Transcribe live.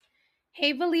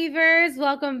Hey believers,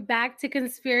 welcome back to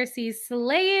Conspiracy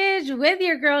Slayage with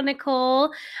your girl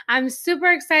Nicole. I'm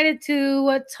super excited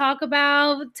to talk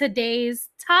about today's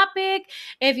topic.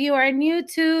 If you are new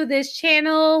to this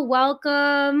channel,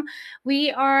 welcome.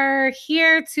 We are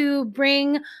here to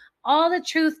bring all the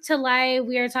truth to light.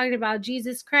 We are talking about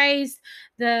Jesus Christ,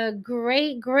 the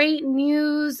great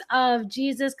news of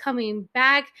Jesus coming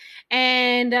back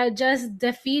and just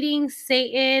defeating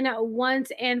Satan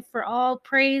once and for all.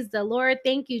 Praise the Lord.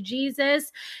 Thank you,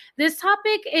 Jesus. This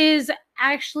topic is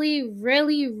actually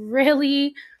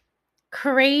really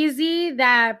crazy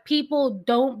that people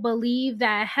don't believe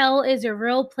that hell is a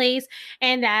real place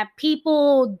and that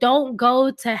people don't go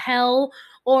to hell,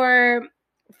 or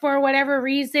for whatever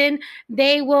reason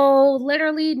they will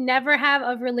literally never have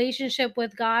a relationship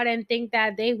with God and think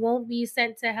that they won't be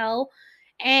sent to hell.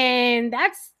 And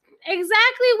that's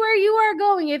exactly where you are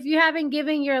going if you haven't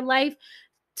given your life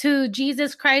to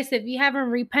Jesus Christ, if you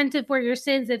haven't repented for your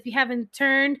sins, if you haven't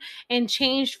turned and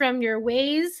changed from your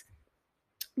ways.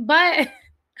 But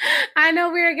I know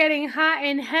we are getting hot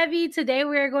and heavy. Today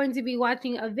we are going to be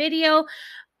watching a video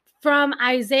from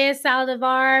Isaiah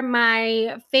Saldivar,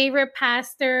 my favorite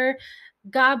pastor.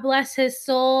 God bless his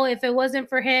soul. If it wasn't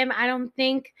for him, I don't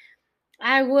think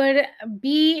I would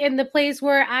be in the place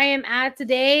where I am at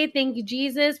today. Thank you,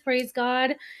 Jesus. Praise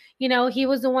God. You know, he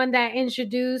was the one that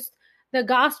introduced the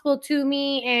gospel to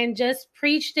me and just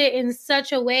preached it in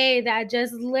such a way that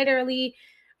just literally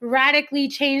radically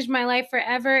changed my life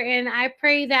forever. And I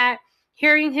pray that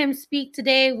hearing him speak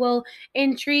today will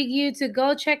intrigue you to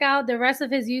go check out the rest of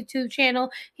his YouTube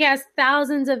channel. He has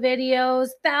thousands of videos,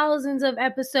 thousands of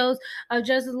episodes of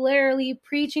just literally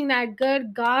preaching that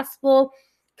good gospel,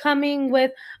 coming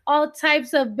with all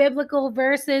types of biblical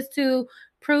verses to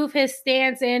prove his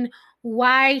stance and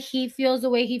why he feels the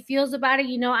way he feels about it.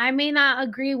 You know, I may not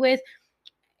agree with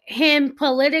him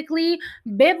politically,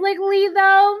 biblically,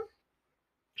 though,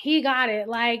 he got it.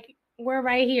 Like, we're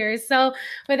right here. So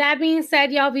with that being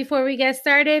said, y'all, before we get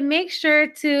started, make sure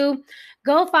to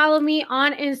go follow me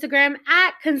on Instagram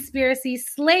at Conspiracy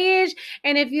Slayage.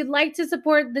 And if you'd like to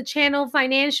support the channel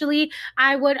financially,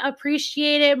 I would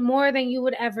appreciate it more than you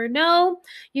would ever know.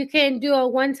 You can do a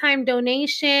one-time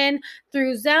donation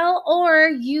through Zelle, or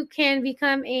you can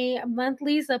become a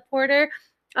monthly supporter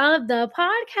of the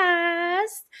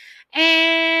podcast.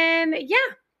 And yeah.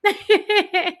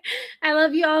 I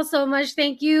love you all so much.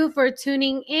 Thank you for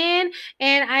tuning in,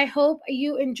 and I hope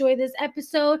you enjoy this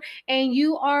episode and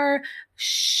you are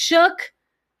shook,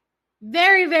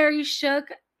 very shook,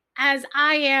 as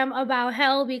I am about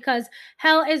hell, because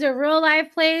hell is a real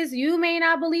life place. You may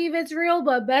not believe it's real,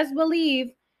 but best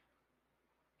believe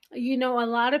you know a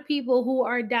lot of people who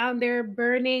are down there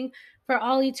burning for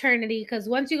all eternity, because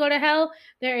once you go to hell,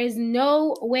 there is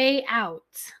no way out.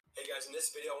 Hey guys, in this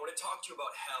video I want to talk to you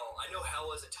about hell. I know hell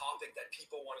is a topic that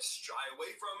people want to shy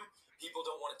away from, people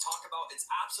don't want to talk about. It's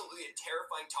absolutely a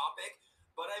terrifying topic,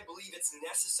 but I believe it's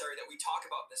necessary that we talk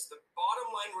about this. The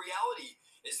bottom line reality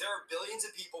is there are billions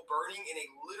of people burning in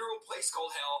a literal place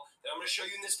called hell that I'm going to show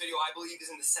you in this video. I believe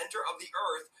is in the center of the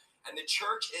earth, and the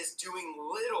church is doing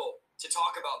little to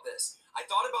talk about this. I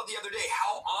thought about the other day,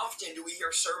 how often do we hear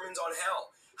sermons on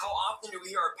hell? How often do we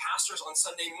hear our pastors on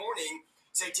Sunday morning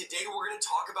say, today we're going to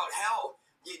talk about hell?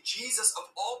 Yet Jesus, of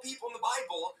all people in the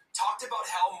Bible, talked about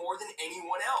hell more than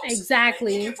anyone else.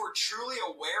 Exactly. And I think if we're truly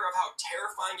aware of how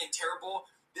terrifying and terrible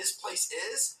this place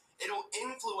is, it'll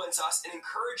influence us and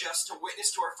encourage us to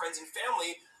witness to our friends and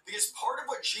family, because part of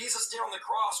what Jesus did on the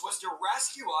cross was to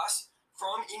rescue us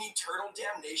from an eternal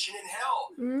damnation in hell.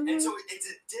 And so it's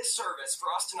a disservice for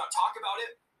us to not talk about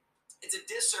it. It's a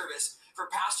disservice for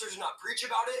pastors to not preach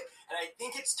about it. And I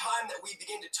think it's time that we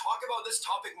begin to talk about this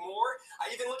topic more.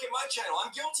 I even look at my channel.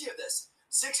 I'm guilty of this.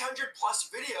 600 plus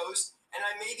videos, and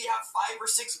I maybe have 5 or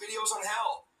 6 videos on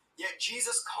hell. Yet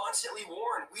Jesus constantly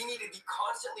warned. We need to be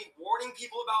constantly warning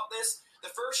people about this.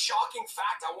 The first shocking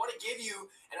fact I want to give you,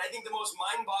 and I think the most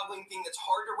mind-boggling thing that's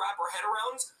hard to wrap our head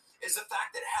around, is the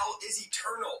fact that hell is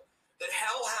eternal. That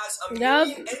hell has a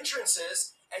million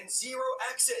entrances and 0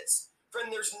 exits. Friend,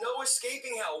 there's no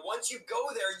escaping hell. Once you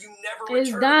go there, you never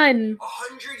return. It's done.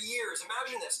 100 years,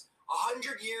 imagine this.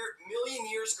 100 million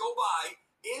years go by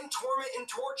in torment and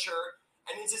torture,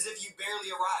 and it's as if you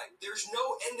barely arrived. There's no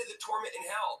end to the torment in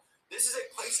hell. This is a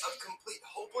place of complete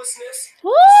hopelessness,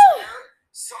 despair,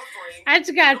 suffering. I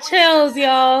just got chills,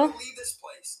 y'all. Leave this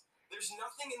place. There's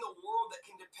nothing in the world that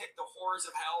can depict the horrors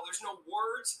of hell. There's no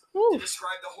words to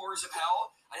describe the horrors of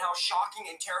hell and how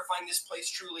shocking and terrifying this place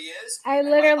truly is. I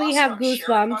literally have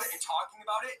goosebumps. Goosebumps. And talking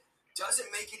about it doesn't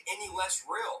make it any less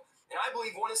real. And I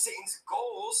believe one of Satan's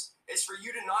goals is for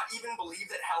you to not even believe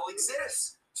that hell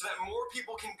exists, so that more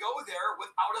people can go there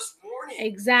without us warning.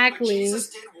 Exactly. But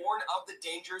Jesus did warn of the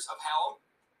dangers of hell,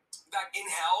 that in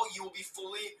hell you will be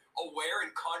fully aware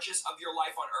and conscious of your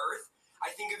life on earth. I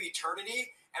think of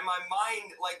eternity, and my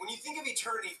mind, like when you think of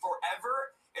eternity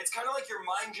forever, it's kind of like your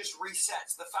mind just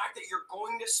resets. The fact that you're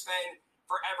going to spend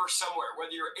forever somewhere,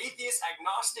 whether you're atheist,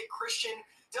 agnostic, Christian,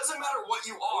 doesn't matter what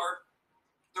you are.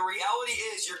 The reality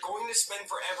is you're going to spend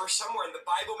forever somewhere, and the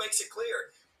Bible makes it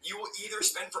clear. You will either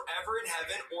spend forever in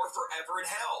heaven or forever in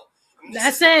hell. I mean,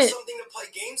 this is not something to play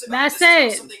games about. This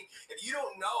is not something, if you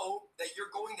don't know that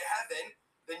you're going to heaven,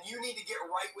 then you need to get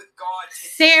right with God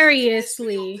today.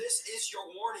 Seriously. This is your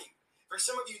warning. For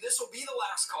some of you, this will be the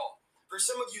last call. For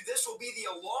some of you, this will be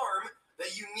the alarm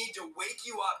that you need to wake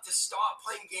you up to stop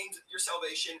playing games with your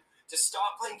salvation, to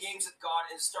stop playing games with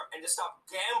God, and to stop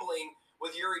gambling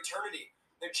with your eternity.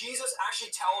 Now, Jesus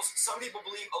actually tells, some people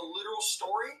believe, a literal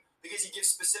story because he gives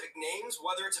specific names.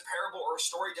 Whether it's a parable or a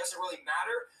story doesn't really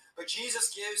matter. But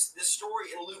Jesus gives this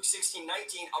story in Luke 16:19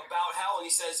 about hell, and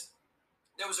he says,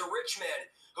 there was a rich man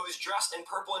who was dressed in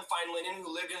purple and fine linen, who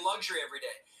lived in luxury every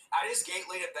day. At his gate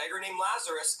laid a beggar named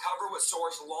Lazarus, covered with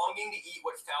sores, longing to eat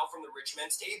what fell from the rich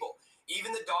man's table.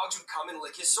 Even the dogs would come and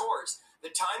lick his sores.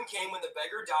 The time came when the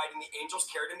beggar died, and the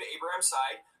angels carried him to Abraham's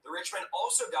side. The rich man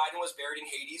also died and was buried in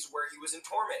Hades, where he was in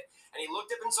torment. And he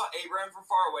looked up and saw Abraham from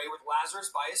far away, with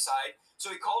Lazarus by his side.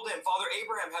 So he called to him, Father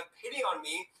Abraham, have pity on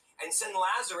me, and send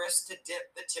Lazarus to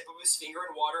dip the tip of his finger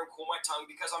in water and cool my tongue,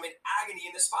 because I'm in agony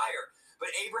in this fire.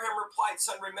 But Abraham replied,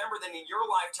 Son, remember that in your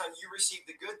lifetime you received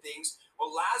the good things, while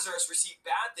Lazarus received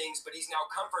bad things, but he's now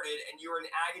comforted, and you are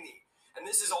in agony. And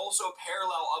this is also a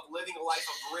parallel of living a life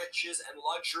of riches and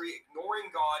luxury, ignoring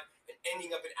God, and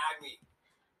ending up in agony.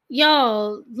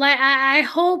 Yo, like I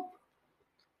hope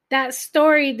that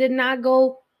story did not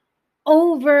go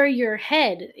over your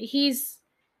head. He's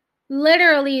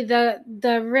literally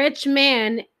the rich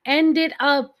man ended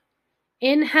up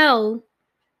in hell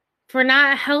for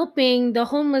not helping the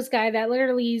homeless guy that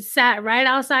literally sat right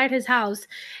outside his house,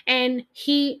 and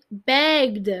he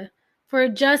begged for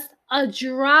just a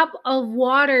drop of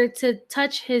water to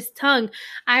touch his tongue.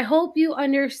 I hope you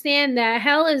understand that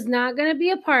hell is not going to be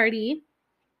a party.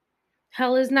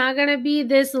 Hell is not going to be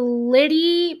this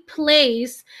litty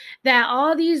place that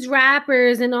all these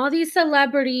rappers and all these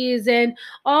celebrities and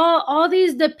all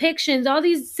these depictions, all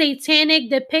these satanic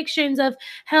depictions of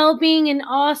hell being an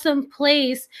awesome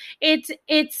place.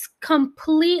 It's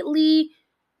completely,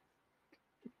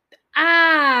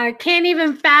 can't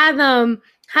even fathom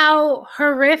how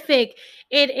horrific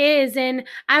it is. And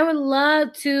I would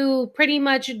love to pretty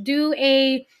much do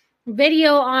a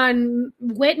video on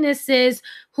witnesses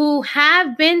who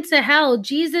have been to hell.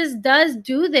 Jesus does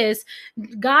do this.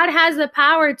 God has the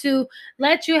power to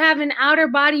let you have an outer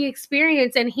body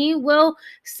experience, and he will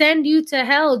send you to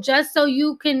hell just so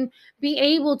you can be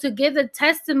able to give the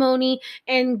testimony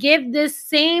and give this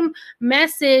same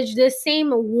message, this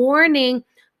same warning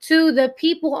to the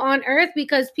people on earth,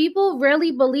 because people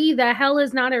really believe that hell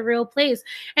is not a real place.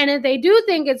 And if they do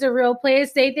think it's a real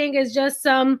place, they think it's just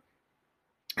some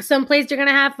place you're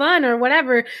gonna have fun or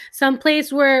whatever, some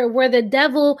place where the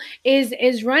devil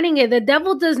is running it. The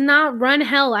devil does not run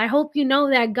hell. I hope you know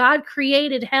that. God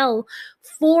created hell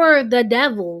for the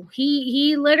devil.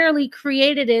 He literally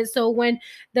created it, so when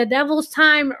the devil's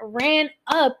time ran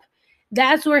up,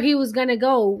 that's where he was gonna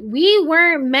go. We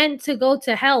weren't meant to go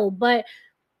to hell, but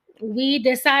we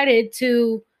decided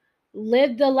to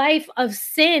live the life of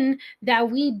sin that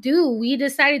we do. We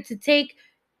decided to take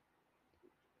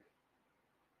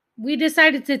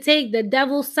the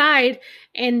devil's side,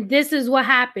 and this is what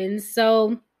happens.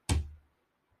 So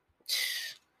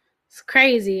it's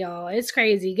crazy, y'all. It's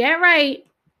crazy. Get right.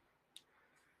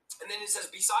 And then it says,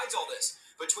 besides all this,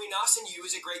 between us and you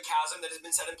is a great chasm that has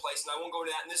been set in place, and I won't go to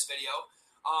that in this video.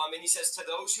 And he says, to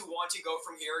those who want to go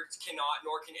from here cannot,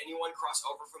 nor can anyone cross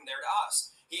over from there to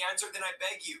us. He answered, then I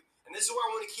beg you, and this is where I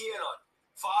want to key in on,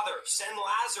 Father, send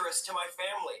Lazarus to my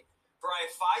family, for I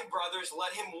have 5 brothers.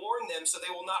 Let him warn them, so they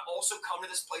will not also come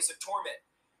to this place of torment.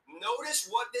 Notice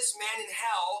what this man in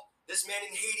hell, this man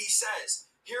in Hades says.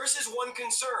 Here's his one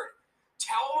concern.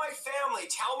 Tell my family,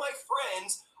 tell my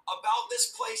friends about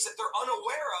this place that they're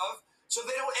unaware of, so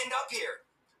they don't end up here.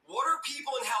 What are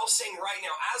people in hell saying right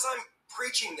now? As I'm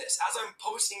preaching this, as I'm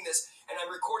posting this, and I'm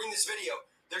recording this video,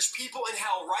 there's people in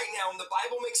hell right now, and the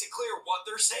Bible makes it clear what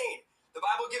they're saying. The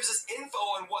Bible gives us info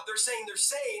on what they're saying. They're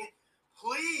saying,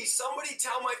 please, somebody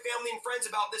tell my family and friends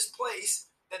about this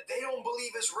place that they don't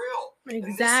believe is real.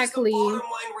 Exactly. And this is the bottom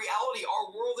line reality.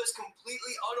 Our world is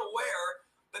completely unaware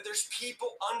that there's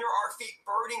people under our feet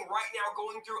burning right now,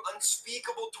 going through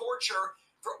unspeakable torture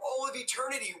for all of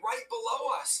eternity right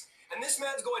below us. And this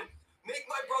man's going, make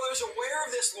my brothers aware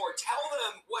of this, Lord. Tell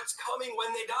them what's coming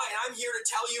when they die. And I'm here to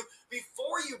tell you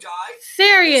before you die.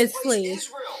 Seriously. This place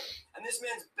is real. And this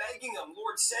man's begging them,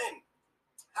 Lord, send.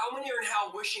 How many are in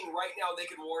hell wishing right now they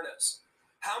could warn us?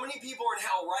 How many people are in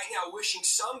hell right now wishing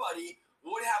somebody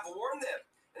would have warned them?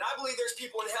 And I believe there's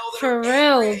people in hell that For are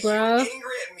real, angry at bro. you,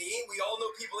 angry at me. We all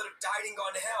know people that have died and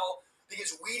gone to hell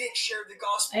because we didn't share the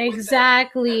gospel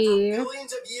exactly. with them. And for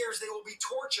billions of years, they will be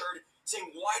tortured, saying,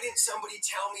 why didn't somebody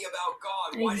tell me about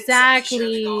God? Why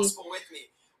exactly. didn't somebody share the gospel with me?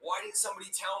 Why didn't somebody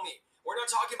tell me? We're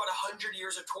not talking about 100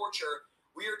 years of torture.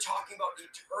 We are talking about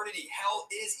eternity.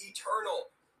 Hell is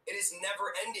eternal. It is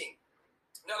never ending.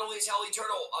 Not only is hell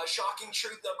eternal, a shocking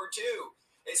truth number 2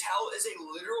 is hell is a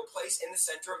literal place in the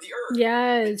center of the earth.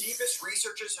 Yes. The deepest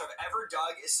researchers have ever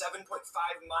dug is 7.5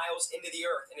 miles into the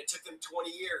earth, and it took them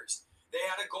 20 years. They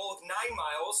had a goal of 9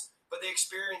 miles, but they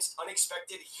experienced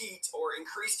unexpected heat or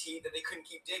increased heat that they couldn't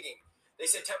keep digging. They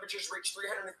said temperatures reached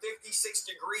 356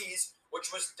 degrees,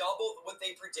 which was double what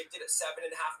they predicted at 7.5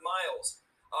 miles.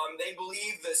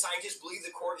 The scientists believe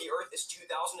the core of the earth is 2,000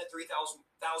 to 3,000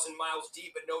 miles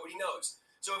deep, but nobody knows.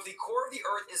 So if the core of the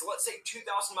earth is, let's say, 2,000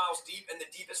 miles deep and the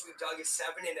deepest we've dug is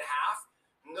 7.5,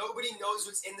 nobody knows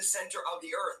what's in the center of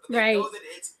the earth. But they know that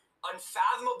it's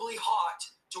unfathomably hot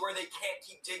to where they can't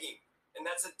keep digging. And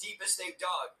that's the deepest they've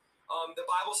dug. The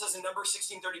Bible says in Numbers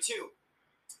 16:32,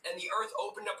 and the earth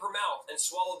opened up her mouth and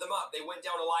swallowed them up. They went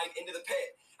down alive into the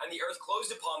pit, and the earth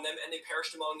closed upon them, and they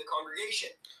perished among the congregation.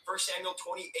 1 Samuel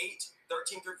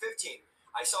 28:13 through 15.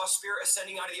 I saw a spirit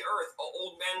ascending out of the earth. An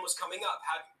old man was coming up.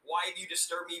 Why have you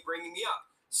disturbed me, bringing me up?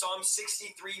 Psalm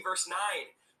 63, verse 9.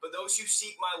 But those who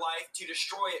seek my life to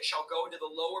destroy it shall go into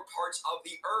the lower parts of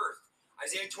the earth.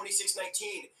 Isaiah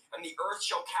 26:19. And the earth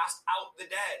shall cast out the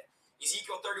dead.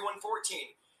 Ezekiel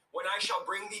 31:14. When I shall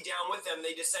bring thee down with them,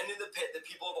 they descend into the pit, the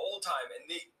people of old time, and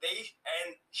they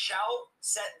shall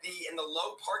set thee in the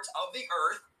low parts of the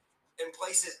earth, in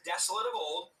places desolate of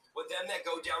old, with them that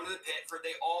go down to the pit, for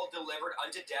they all delivered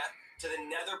unto death to the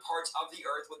nether parts of the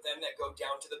earth, with them that go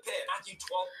down to the pit. Matthew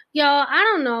 12. Yo, I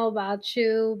don't know about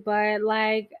you, but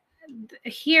like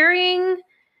hearing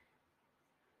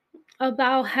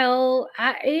about hell,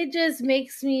 it just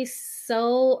makes me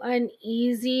so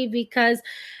uneasy, because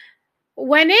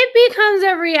when it becomes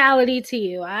a reality to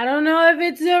you, I don't know if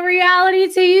it's a reality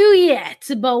to you yet,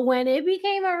 but when it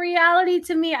became a reality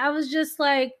to me, I was just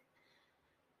like,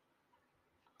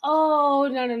 oh,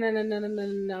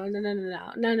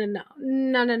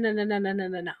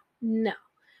 no.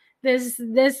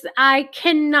 This, I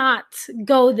cannot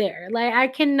go there. Like, I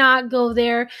cannot go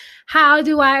there. How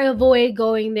do I avoid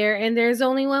going there? And there's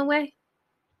only one way.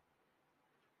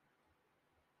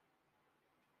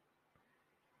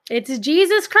 It's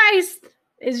Jesus Christ.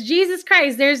 It's Jesus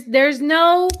Christ. There's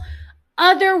no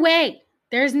other way.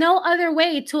 There's no other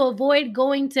way to avoid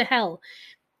going to hell.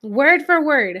 Word for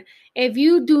word. If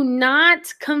you do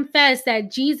not confess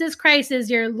that Jesus Christ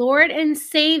is your Lord and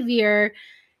Savior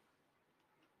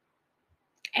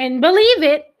and believe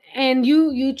it, and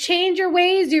you change your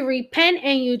ways, you repent,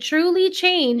 and you truly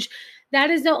change, that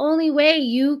is the only way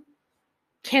you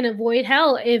can avoid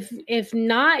hell. If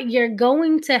not, you're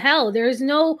going to hell. There's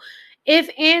no if,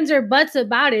 ands, or buts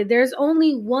about it. There's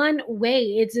only one way.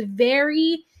 It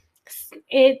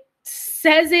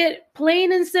says it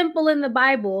plain and simple in the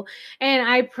Bible. And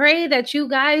I pray that you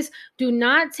guys do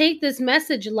not take this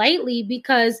message lightly,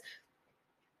 because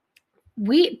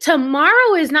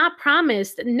tomorrow is not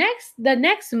promised. The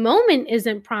next moment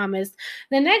isn't promised.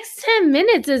 The next 10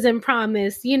 minutes isn't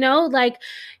promised. Like,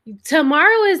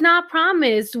 tomorrow is not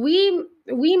promised. We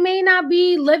may not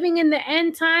be living in the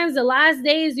end times, the last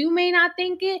days. You may not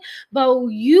think it, but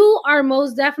you are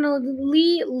most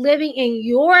definitely living in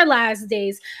your last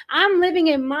days. I'm living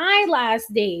in my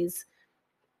last days.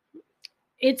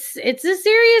 It's a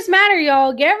serious matter,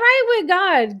 y'all. Get right with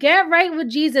God. Get right with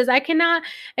Jesus. I cannot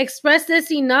express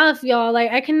this enough, y'all. Like,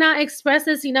 I cannot express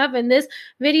this enough. And this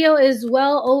video is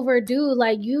well overdue.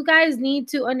 Like, you guys need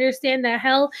to understand that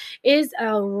hell is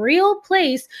a real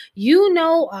place. You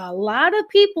know a lot of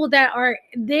people that are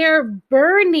there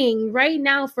burning right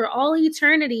now for all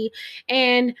eternity.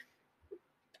 And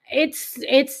it's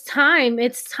time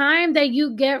that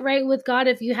you get right with God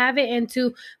if you haven't, and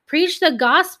to preach the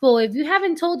gospel. If you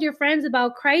haven't told your friends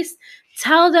about Christ,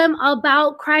 tell them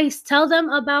about Christ. Tell them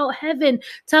about heaven.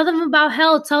 Tell them about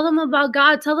hell. Tell them about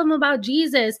God. Tell them about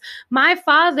Jesus. My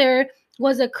father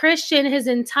was a Christian his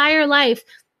entire life.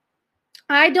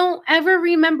 I don't ever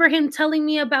remember him telling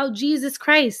me about Jesus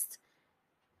Christ.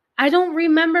 I don't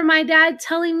remember my dad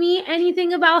telling me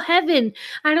anything about heaven.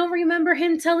 I don't remember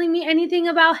him telling me anything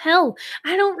about hell.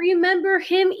 I don't remember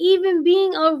him even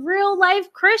being a real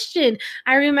life Christian.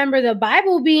 I remember the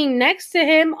Bible being next to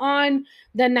him on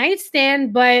the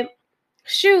nightstand, but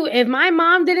shoot, if my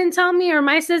mom didn't tell me or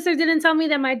my sister didn't tell me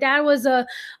that my dad was a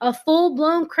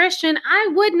full-blown Christian, I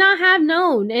would not have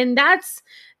known. And that's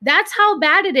how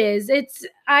bad it is. It's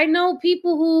I know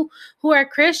people who are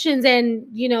Christians, and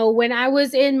when I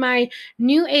was in my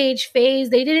new age phase,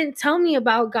 they didn't tell me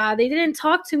about God. They didn't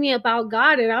talk to me about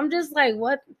God, and I'm just like,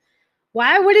 what?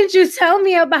 Why wouldn't you tell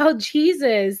me about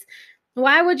Jesus?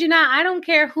 Why would you not? I don't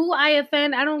care who I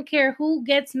offend. I don't care who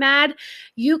gets mad.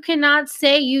 You cannot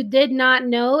say you did not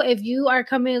know. If you are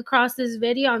coming across this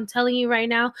video, I'm telling you right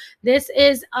now, this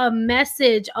is a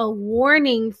message, a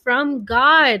warning from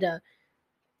God.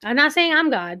 I'm not saying I'm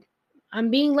God. I'm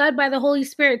being led by the Holy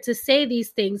Spirit to say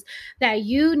these things, that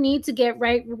you need to get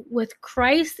right with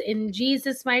Christ in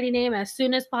Jesus' mighty name as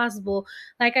soon as possible.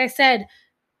 Like I said,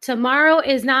 tomorrow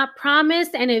is not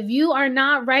promised, and if you are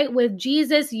not right with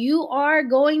Jesus, you are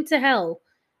going to hell.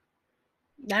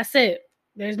 That's it.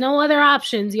 There's no other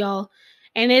options, y'all.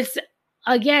 And it's,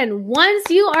 again, once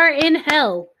you are in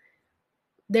hell,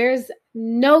 there's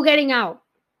no getting out.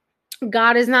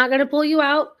 God is not going to pull you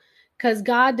out, because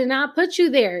God did not put you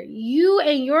there. You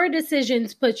and your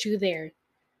decisions put you there.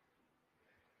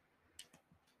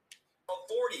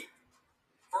 40.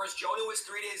 For as Jonah was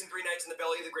 3 days and 3 nights in the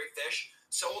belly of the great fish,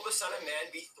 so will the Son of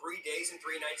Man be 3 days and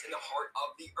 3 nights in the heart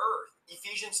of the earth.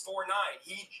 Ephesians 4:9.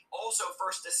 He also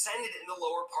first descended in the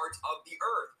lower parts of the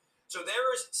earth. So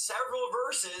there's several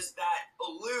verses that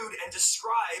allude and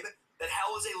describe that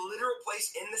hell is a literal place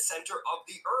in the center of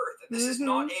the earth. This is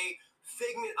not a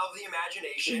figment of the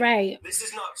imagination. Right. This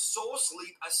is not soul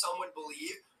sleep, as some would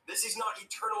believe. This is not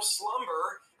eternal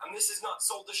slumber, and this is not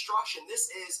soul destruction. This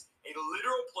is a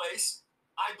literal place,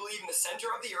 I believe, in the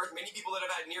center of the earth. Many people that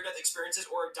have had near-death experiences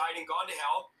or have died and gone to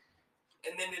hell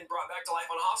and then been brought back to life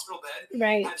on a hospital bed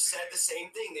have said the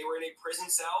same thing. They were in a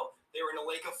prison cell. They were in a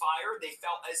lake of fire. They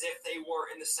felt as if they were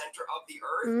in the center of the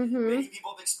earth. Many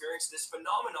people have experienced this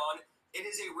phenomenon. It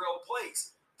is a real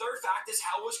place. Third fact is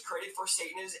hell was created for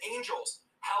Satan and his angels.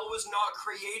 Hell was not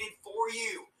created for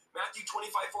you. Matthew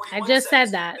 25:41 I just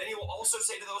said that. Then he will also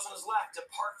say to those on his left,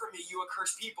 depart from me, you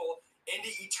accursed people,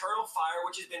 into eternal fire,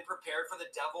 which has been prepared for the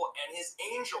devil and his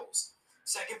angels.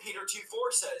 2 Peter 2:4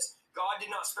 says, God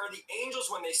did not spare the angels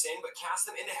when they sinned, but cast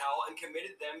them into hell and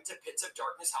committed them to pits of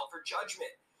darkness, hell for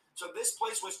judgment. So this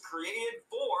place was created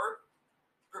for,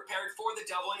 prepared for the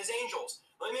devil and his angels.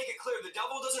 Let me make it clear, the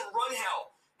devil doesn't run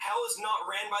hell. Hell is not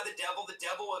ran by the devil. The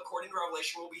devil, according to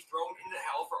Revelation, will be thrown into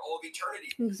hell for all of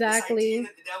eternity. Exactly. This idea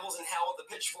that the devil's in hell with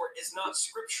the pitchfork is not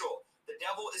scriptural. The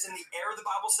devil is in the air, the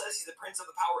Bible says. He's the prince of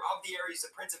the power of the air. He's the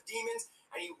prince of demons,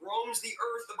 and he roams the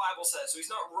earth, the Bible says. So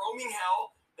he's not roaming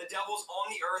hell. The devil's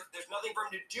on the earth. There's nothing for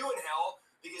him to do in hell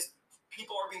because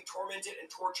people are being tormented and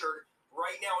tortured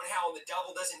right now in hell, and the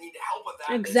devil doesn't need to help with that.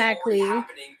 Exactly. It's already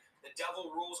happening. The devil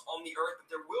rules on the earth,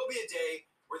 but there will be a day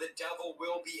where the devil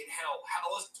will be in hell.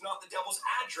 Hell is not the devil's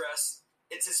address.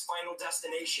 It's his final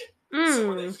destination.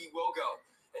 Somewhere that he will go.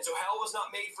 And so hell was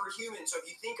not made for humans. So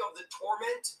if you think of the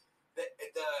torment, the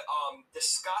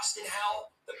disgust in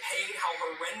hell, the pain, how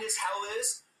horrendous hell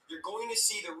is, you're going to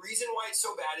see the reason why it's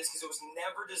so bad is because it was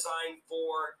never designed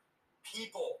for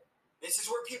people. This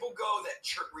is where people go that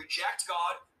reject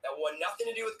God, that want nothing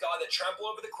to do with God, that trample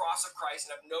over the cross of Christ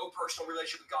and have no personal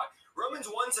relationship with God. Romans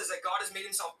 1 says that God has made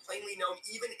himself plainly known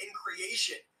even in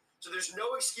creation. So there's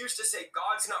no excuse to say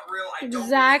God's not real. I don't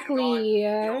believe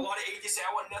in God. A lot of atheists say,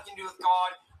 I want nothing to do with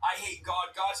God. I hate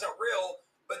God. God's not real.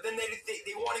 But then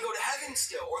they want to go to heaven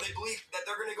still, or they believe that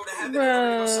they're going to go to heaven or they're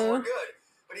going to go somewhere good.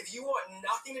 But if you want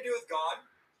nothing to do with God,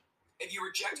 if you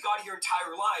reject God your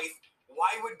entire life,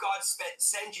 why would God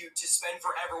send you to spend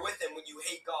forever with him when you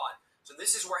hate God? So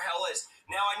this is where hell is.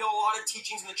 Now, I know a lot of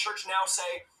teachings in the church now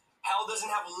say hell doesn't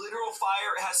have literal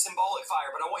fire, it has symbolic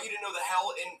fire. But I want you to know the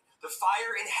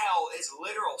fire in hell is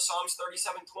literal. Psalms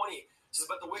 37:20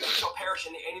 says, but the wicked shall perish,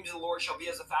 and the enemies of the Lord shall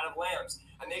be as the fat of lambs,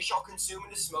 and they shall consume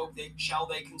into smoke, they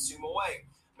consume away.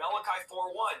 Malachi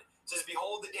 4:1 says,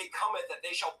 behold, the day cometh that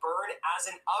they shall burn as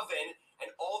an oven,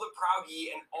 and all the proud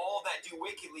ye and all that do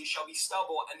wickedly shall be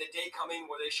stubble, and the day coming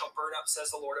where they shall burn up,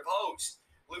 says the Lord of hosts.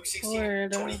 Luke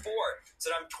 16:24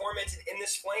 said, I'm tormented in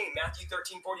this flame. Matthew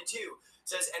 13:42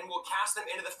 says, and will cast them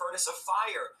into the furnace of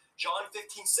fire. John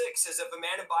 15:6 says, if a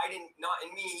man abide not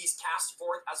in me, he's cast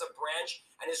forth as a branch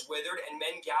and is withered, and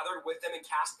men gathered with them and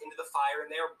cast into the fire,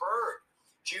 and they are burned.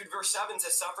 Jude verse 7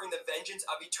 says, suffering the vengeance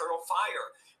of eternal fire.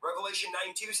 Revelation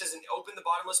 9:2 says, and opened the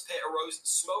bottomless pit, arose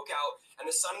smoke out, and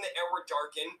the sun and the air were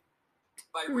darkened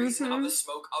by reason of the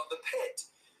smoke of the pit.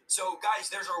 So, guys,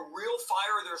 there's a real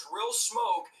fire, there's real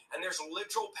smoke, and there's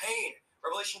literal pain.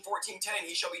 Revelation 14:10,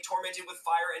 he shall be tormented with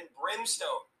fire and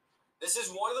brimstone. This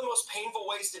is one of the most painful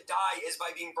ways to die is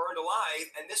by being burned alive,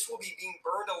 and this will be being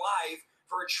burned alive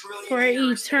for a trillion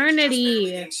years. Eternity.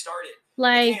 Getting started.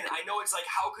 Like, again, I know it's like,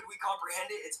 how could we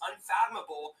comprehend it? It's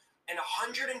unfathomable. And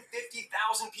 150,000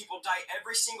 people die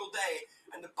every single day,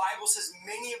 and the Bible says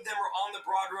many of them are on the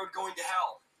broad road going to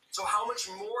hell. So how much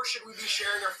more should we be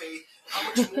sharing our faith? How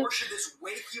much more should this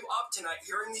wake you up tonight,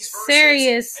 hearing these verses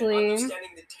seriously, and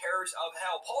understanding the terrors of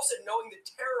hell? Paul said, knowing the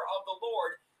terror of the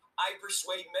Lord, I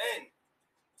persuade men.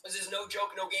 This is no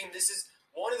joke, no game. This is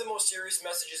one of the most serious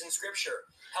messages in Scripture.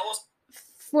 Hell is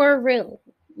for real.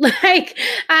 Like,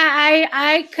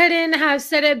 I couldn't have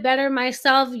said it better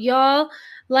myself, y'all.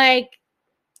 Like,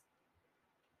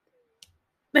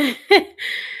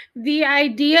 the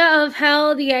idea of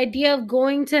hell, the idea of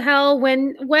going to hell,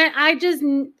 when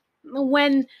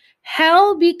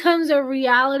hell becomes a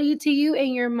reality to you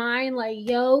in your mind, like,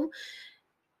 yo,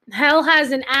 hell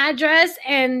has an address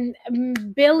and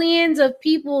billions of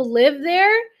people live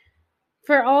there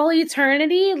for all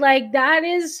eternity, like, that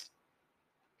is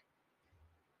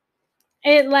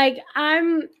it. Like, I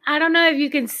don't know if you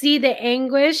can see the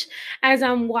anguish as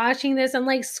I'm watching this. I'm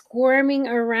like squirming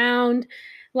around,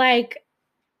 like,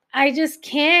 I just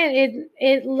can't.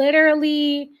 It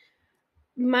literally,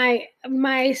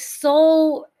 my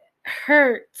soul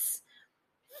hurts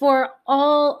for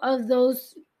all of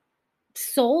those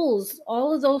souls.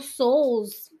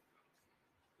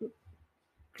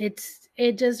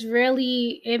 It just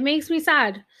really, it makes me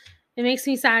sad. It makes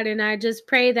me sad, and I just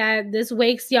pray that this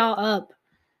wakes y'all up.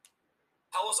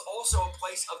 Hell is also a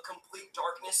place of complete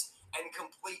darkness and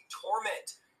complete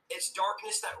torment. It's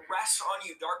darkness that rests on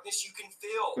you, darkness you can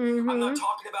feel. I'm not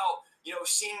talking about,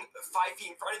 seeing 5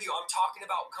 feet in front of you. I'm talking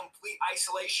about complete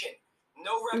isolation,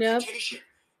 no reputation.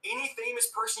 Any famous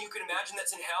person you can imagine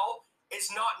that's in hell is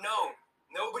not known.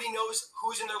 Nobody knows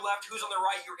who's in their left, who's on their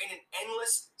right. You're in an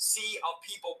endless sea of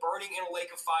people burning in a lake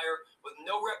of fire with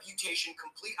no reputation,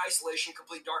 complete isolation,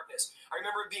 complete darkness. I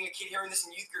remember being a kid hearing this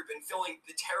in youth group and feeling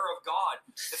the terror of God.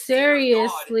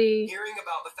 Seriously. Hearing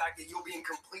about the fact that you'll be in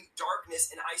complete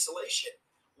darkness and isolation.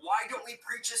 Why don't we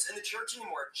preach this in the church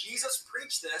anymore? Jesus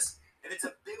preached this, and it's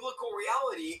a biblical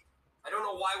reality. I don't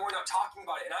know why we're not talking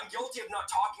about it. And I'm guilty of not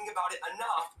talking about it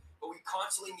enough, but we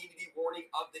constantly need to be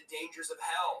warning of the dangers of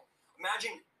hell.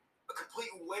 Imagine a complete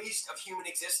waste of human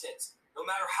existence. No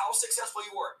matter how successful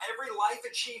you were, every life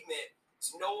achievement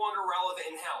is no longer relevant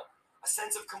in hell. A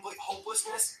sense of complete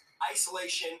hopelessness,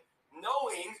 isolation,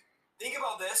 knowing, think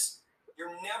about this, you're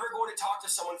never going to talk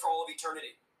to someone for all of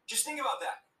eternity. Just think about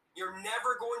that. You're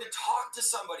never going to talk to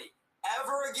somebody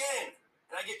ever again.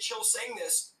 And I get chills saying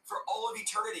this, for all of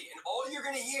eternity. And all you're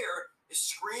going to hear is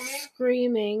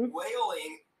screaming,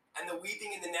 wailing, and the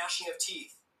weeping and the gnashing of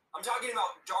teeth. I'm talking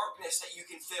about darkness that you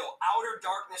can feel. Outer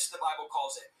darkness, the Bible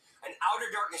calls it. An outer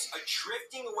darkness, a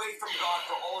drifting away from God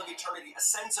for all of eternity. A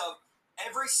sense of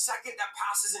every second that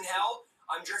passes in hell,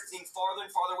 I'm drifting farther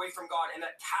and farther away from God. And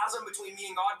that chasm between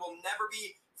me and God will never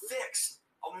be fixed.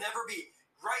 I'll never be.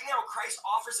 Right now, Christ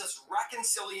offers us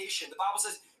reconciliation. The Bible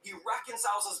says he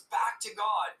reconciles us back to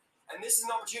God. And this is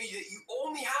an opportunity that you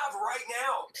only have right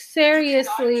now.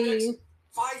 Seriously.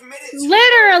 5 minutes.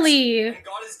 Literally. And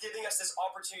God is giving us this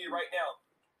opportunity right now.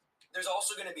 There's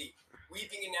also going to be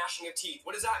weeping and gnashing of teeth.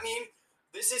 What does that mean?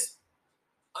 This is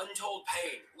untold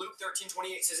pain. Luke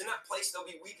 13:28 says, in that place there'll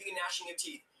be weeping and gnashing of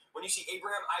teeth. When you see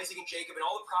Abraham, Isaac, and Jacob, and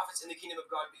all the prophets in the kingdom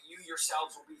of God, but you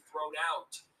yourselves will be thrown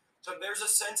out. So there's a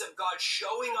sense of God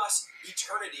showing us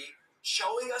eternity,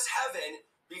 showing us heaven,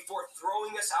 before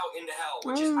throwing us out into hell,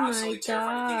 which is absolutely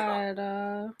terrifying to think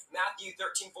about. Matthew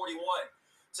 13:41.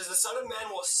 Says the Son of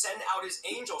Man will send out his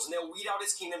angels, and they'll weed out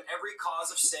his kingdom every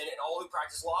cause of sin and all who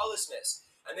practice lawlessness.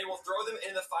 And they will throw them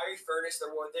into the fiery furnace.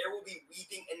 There will be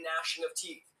weeping and gnashing of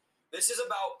teeth. This is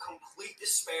about complete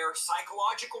despair,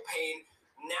 psychological pain.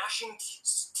 Gnashing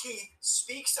teeth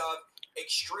speaks of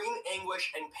extreme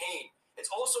anguish and pain.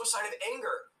 It's also a sign of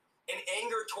anger. An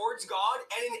anger towards God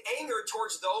and an anger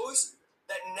towards those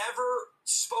that never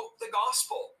spoke the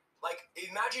gospel. Like,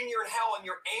 imagine you're in hell and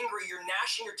you're angry, you're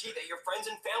gnashing your teeth at your friends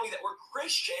and family that were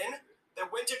Christian,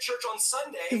 that went to church on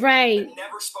Sunday, right, but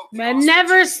never spoke the but gospel.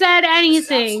 Never said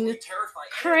anything. This is terrifying.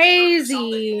 Crazy.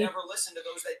 You never listened to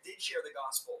those that did share the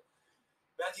gospel.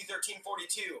 Matthew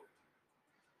 13:42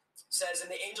 says,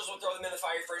 and the angels will throw them in the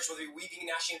fiery furnace with weeping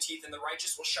and gnashing of teeth, and the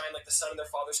righteous will shine like the sun in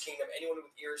their Father's kingdom. Anyone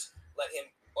with ears, let him,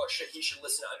 or he should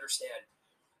listen to understand.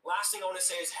 Last thing I want to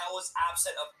say is hell is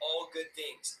absent of all good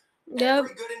things. Yep.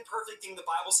 Every good and perfect thing the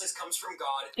Bible says comes from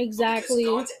God. Exactly.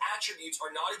 Because God's attributes are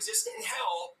not existent in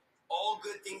hell, all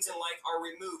good things in life are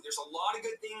removed. There's a lot of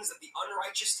good things that the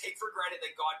unrighteous take for granted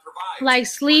that God provides. Like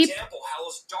sleep. For example, hell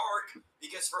is dark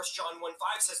because 1 John 1:5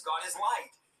 says God is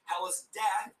light. Hell is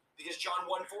death because John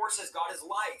 1:4 says God is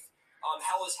life.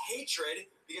 Hell is hatred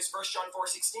because 1 John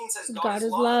 4:16 says God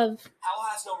is love. Hell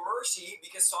has no mercy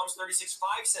because Psalms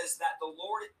 36:5 says that the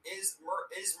Lord is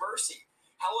mercy.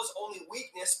 Hell is only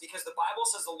weakness because the Bible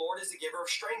says the Lord is the giver of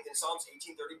strength in Psalms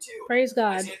 18:32. Praise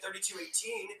God. Isaiah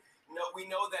 32:18, we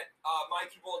know that my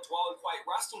people dwell in quiet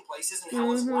resting places, and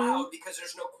hell is loud because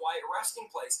there's no quiet resting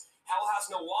place. Hell has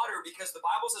no water because the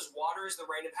Bible says water is the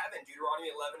rain of heaven, Deuteronomy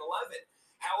 11:11.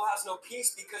 Hell has no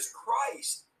peace because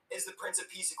Christ is the Prince of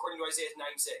Peace, according to Isaiah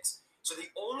 9:6. So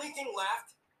the only thing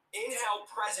left in hell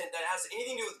present that has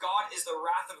anything to do with God is the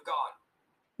wrath of God.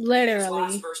 Literally.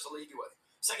 Last verse to leave you with.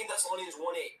 2 Thessalonians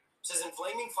 1:8 says, in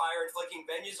flaming fire, inflicting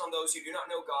vengeance on those who do not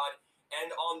know God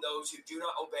and on those who do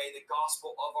not obey the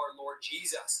gospel of our Lord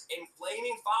Jesus. In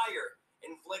flaming fire,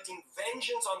 inflicting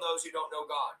vengeance on those who don't know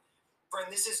God. Friend,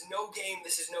 this is no game.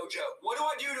 This is no joke. What do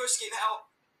I do to escape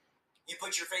hell? You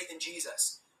put your faith in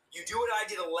Jesus. You do what I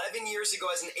did 11 years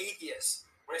ago as an atheist.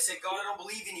 When I said, God, I don't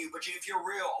believe in you, but if you're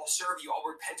real, I'll serve you. I'll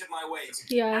repent of my ways.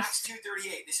 Yes. Acts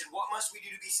 2:38, they said, what must we do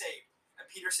to be saved? And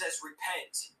Peter says,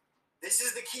 repent. This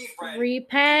is the key, friend.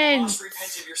 Repent. You must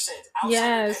repent of your sins.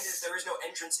 Outside repentance, there is no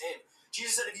entrance in.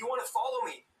 Jesus said, if you want to follow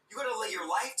me, you got to lay your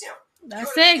life down.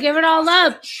 That's it. Give it all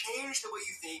up. Change the way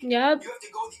you think. Yep. You have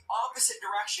to go the opposite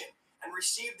direction and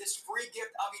receive this free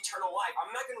gift of eternal life.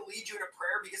 I'm not going to lead you in a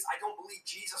prayer because I don't believe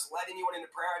Jesus led anyone into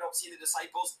prayer. I don't see the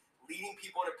disciples leading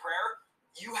people into prayer.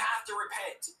 You have to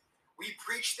repent. We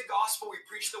preach the gospel. We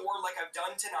preach the word like I've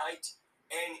done tonight,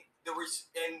 and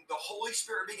the Holy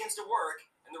Spirit begins to work,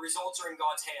 and the results are in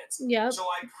God's hands. Yep. So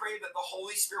I pray that the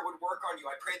Holy Spirit would work on you.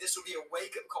 I pray this would be a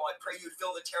wake-up call. I pray you'd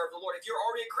feel the terror of the Lord. If you're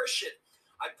already a Christian,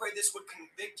 I pray this would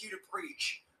convict you to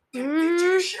preach. Convict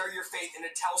you to share your faith and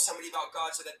to tell somebody about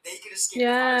God so that they could escape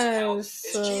the fires of hell.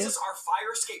 Is Jesus our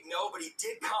fire escape? No, but he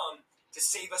did come to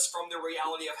save us from the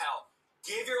reality of hell.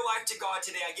 Give your life to God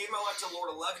today. I gave my life to the Lord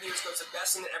 11 years ago. It's the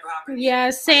best thing that ever happened to me. Yeah,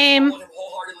 same. I followed him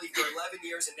wholeheartedly for 11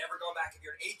 years and never gone back. If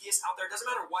you're an atheist out there, it doesn't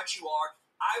matter what you are.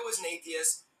 I was an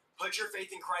atheist. Put your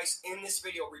faith in Christ in this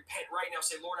video. Repent right now.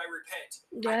 Say, Lord, I repent.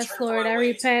 Yes, Lord, I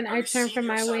repent. I turn from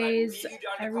my ways.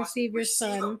 I receive your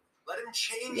Son. Let him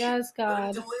change you. Yes,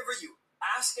 God. Let him deliver you.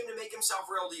 Ask him to make himself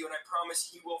real to you, and I promise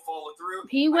he will follow through.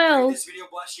 He will. I pray this video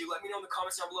bless you. Let me know in the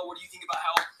comments down below, what do you think about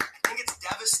hell? I think it's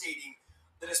devastating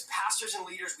that as pastors and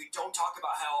leaders, we don't talk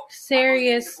about hell.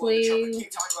 Seriously.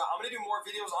 Keep talking about. I'm going to do more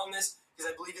videos on this because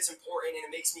I believe it's important, and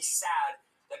it makes me sad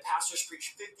that pastors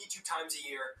preach 52 times a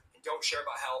year and don't share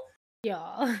about hell.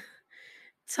 Y'all,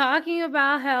 talking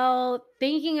about hell,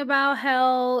 thinking about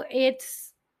hell,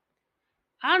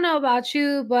 I don't know about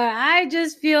you, but I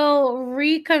just feel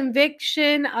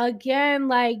reconviction again.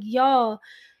 Like, y'all,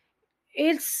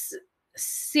 it's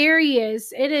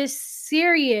serious. It is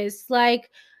serious. Like,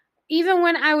 even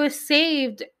when I was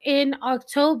saved in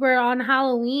October on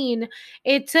Halloween,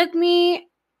 it took me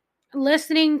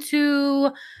listening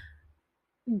to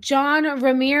John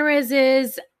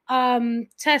Ramirez's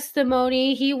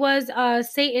testimony. He was a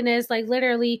Satanist, like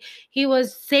literally, he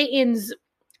was Satan's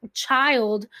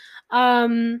child.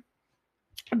 Bill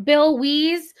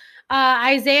Wiese,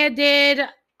 Isaiah did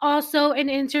also an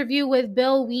interview with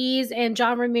Bill Wiese and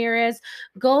John Ramirez.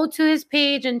 Go to his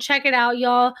page and check it out,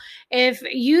 y'all. If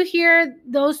you hear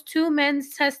those two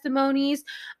men's testimonies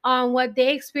on what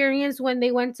they experienced when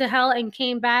they went to hell and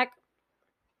came back,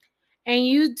 and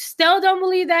you still don't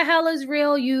believe that hell is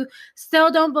real, you still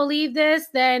don't believe this,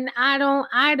 then I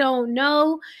don't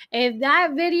know. If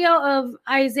that video of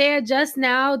Isaiah just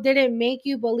now didn't make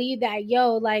you believe that,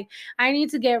 yo, like, I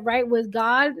need to get right with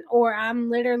God or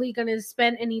I'm literally going to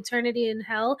spend an eternity in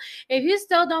hell. If you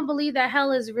still don't believe that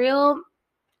hell is real,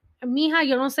 mija,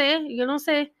 yo no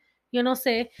sé.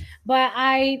 But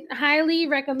I highly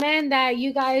recommend that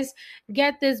you guys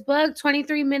get this book,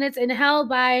 23 Minutes in Hell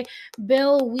by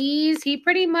Bill Wiese. He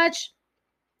pretty much,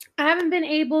 I haven't been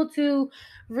able to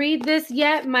read this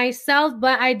yet myself,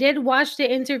 but I did watch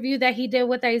the interview that he did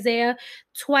with Isaiah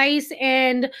twice,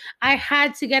 and I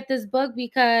had to get this book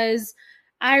because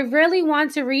I really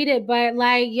want to read it. But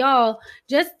like, y'all,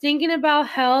 just thinking about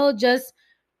hell,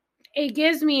 it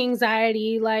gives me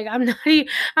anxiety. Like, I'm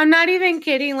not even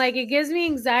kidding. Like, it gives me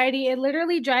anxiety. It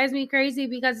literally drives me crazy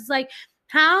because it's like,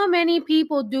 How many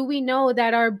people do we know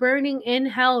that are burning in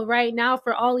hell right now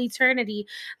for all eternity?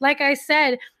 Like I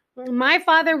said, my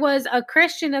father was a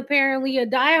Christian, apparently a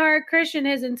diehard Christian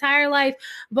his entire life,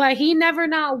 but he never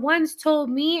not once told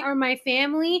me or my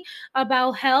family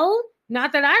about hell.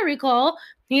 Not that I recall.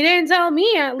 He didn't tell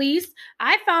me, at least.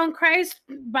 I found Christ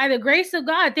by the grace of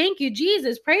God. Thank you,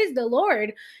 Jesus. Praise the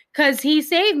Lord, because he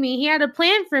saved me. He had a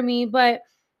plan for me, but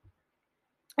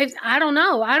I don't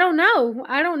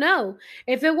know.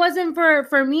 If it wasn't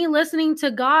for me listening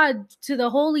to God, to the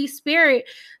Holy Spirit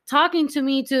talking to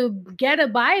me to get a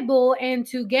Bible and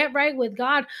to get right with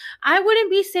God, I wouldn't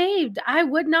be saved. I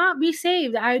would not be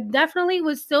saved. I definitely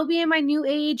would still be in my new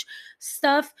age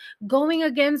stuff, going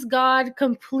against God,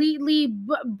 completely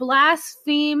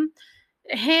blaspheme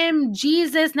him,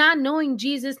 Jesus, not knowing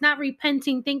Jesus, not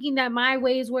repenting, thinking that my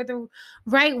ways were the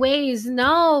right ways.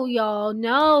 No, y'all,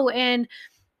 no. And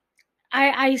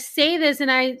I say this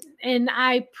and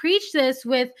I preach this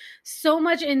with so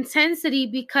much intensity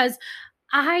because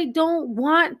I don't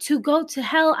want to go to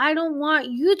hell. I don't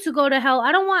want you to go to hell.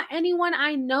 I don't want anyone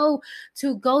I know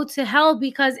to go to hell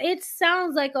because it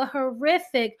sounds like a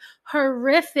horrific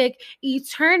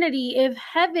eternity if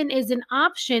heaven is an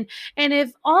option. And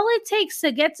if all it takes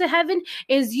to get to heaven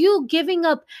is you giving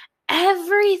up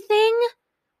everything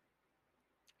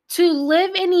to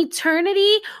live in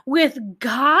eternity with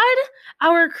God,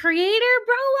 our creator,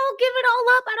 bro, I'll give it all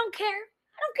up. I don't care.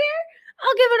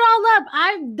 I'll give it all up.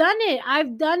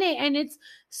 I've done it. And it's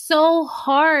so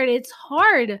hard. It's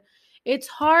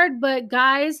hard, but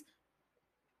guys,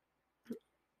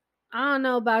 I don't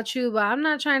know about you, but I'm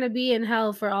not trying to be in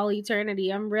hell for all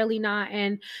eternity. I'm really not.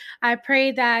 And I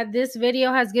pray that this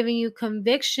video has given you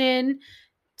conviction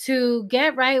to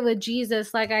get right with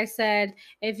Jesus. Like I said,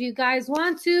 if you guys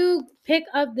want to pick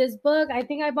up this book, I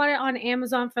think I bought it on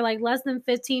Amazon for like less than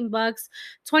 $15.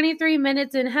 23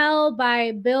 Minutes in Hell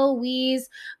by Bill Wiese.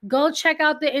 Go check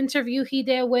out the interview he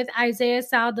did with Isaiah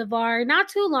Saldivar not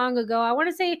too long ago. I want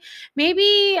to say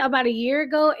maybe about a year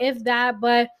ago, if that,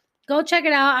 but go check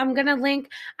it out. I'm going to link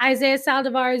Isaiah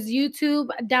Saldivar's YouTube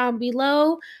down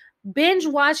below. Binge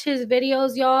watch his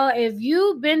videos, y'all. If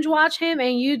you binge watch him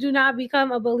and you do not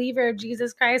become a believer of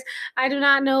Jesus Christ, I do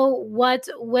not know what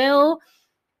will.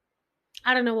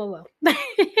 I don't know what will.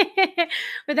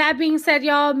 With that being said,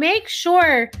 y'all, make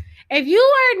sure if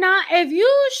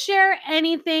you share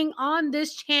anything on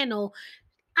this channel,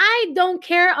 I don't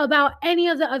care about any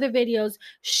of the other videos.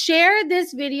 Share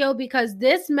this video because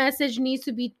this message needs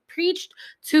to be preached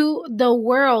to the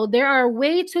world. There are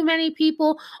way too many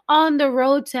people on the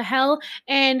road to hell,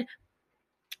 and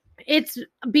it's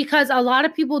because a lot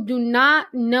of people do not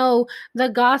know the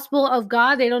gospel of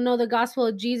God. They don't know the gospel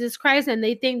of Jesus Christ, and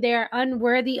they think they are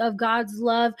unworthy of God's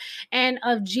love and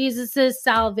of Jesus's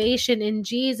salvation. In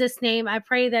Jesus' name, I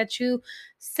pray that you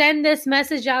send this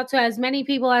message out to as many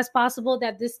people as possible,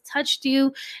 that this touched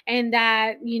you, and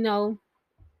that, you know,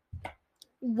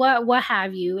 what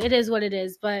have you. It is what it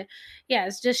is. But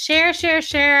yes, just share.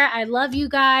 I love you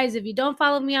guys. If you don't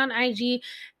follow me on IG,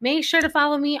 make sure to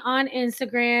follow me on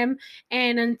Instagram.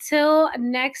 And until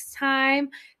next time,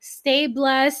 stay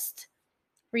blessed,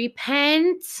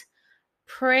 repent,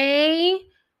 pray,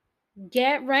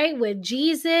 get right with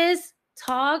Jesus,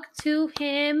 talk to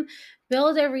him,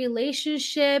 build a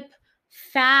relationship,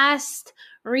 fast,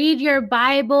 read your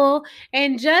Bible,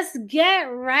 and just get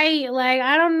right. Like,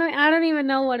 I don't even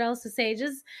know what else to say.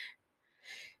 Just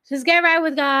get right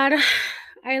with God.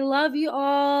 I love you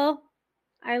all.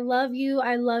 I love you.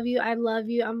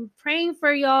 I'm praying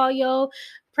for y'all, yo.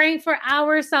 Praying for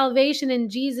our salvation in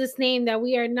Jesus' name, that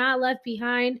we are not left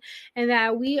behind and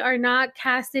that we are not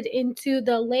casted into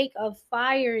the lake of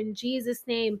fire in Jesus'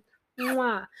 name.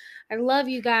 Mwah. I love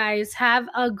you guys. Have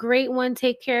a great one.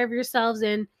 Take care of yourselves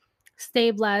and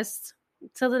stay blessed.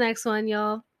 Till the next one,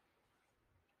 y'all.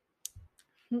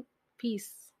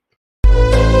 Peace.